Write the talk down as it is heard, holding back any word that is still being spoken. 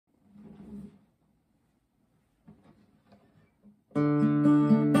Oh,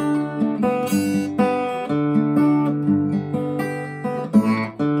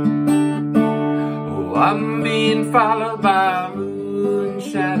 I'm being followed by a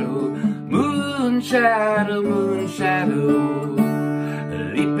moonshadow, moonshadow, moonshadow,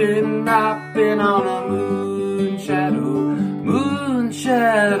 leaping, hopping on a moonshadow,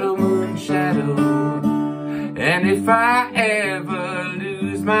 moonshadow, moonshadow. And if I ever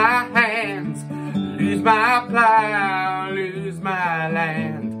lose my hands, lose my plow, lose my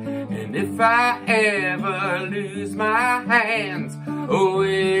land, and if I ever lose my hands, oh,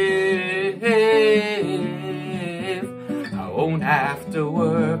 if I won't have to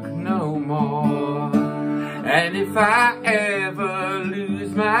work no more. And if I ever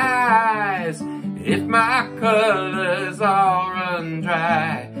lose my eyes, if my colors all run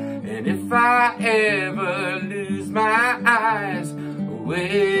dry, and if I ever lose my eyes,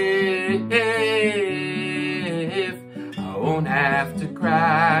 if I won't have to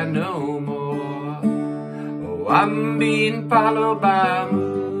cry no more. Oh, I'm being followed by a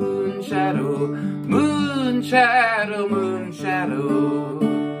moonshadow, moonshadow, moonshadow,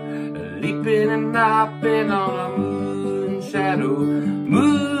 leaping and hopping on a moonshadow,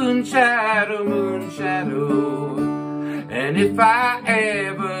 moonshadow, moonshadow. And if I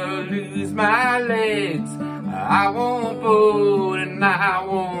ever lose my legs, I won't bolt and I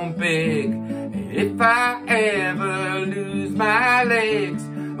won't beg. If I ever lose my legs,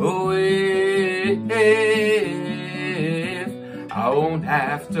 oh, if I won't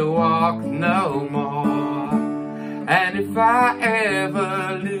have to walk no more. And if I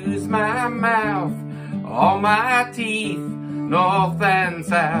ever lose my mouth, all my teeth, north and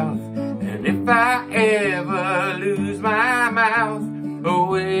south, and if I ever lose my mouth,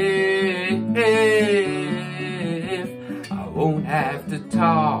 oh, if I won't have to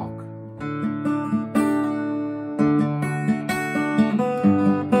talk.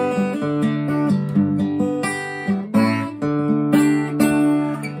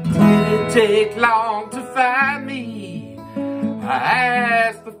 Did it take long to find me? I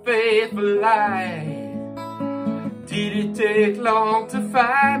asked the faithful light. Did it take long to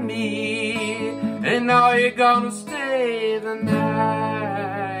find me? And are you gonna stay the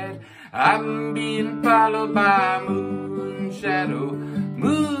night? I'm being followed by a moonshadow,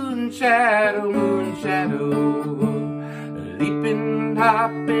 moonshadow, moonshadow, leaping,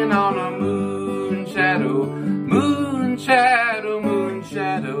 hopping on a moonshadow, moonshadow,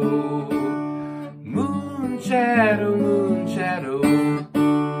 moonshadow, moonshadow, moonshadow,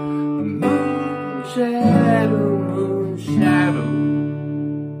 moonshadow, moonshadow.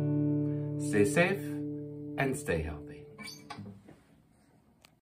 Stay safe and stay healthy.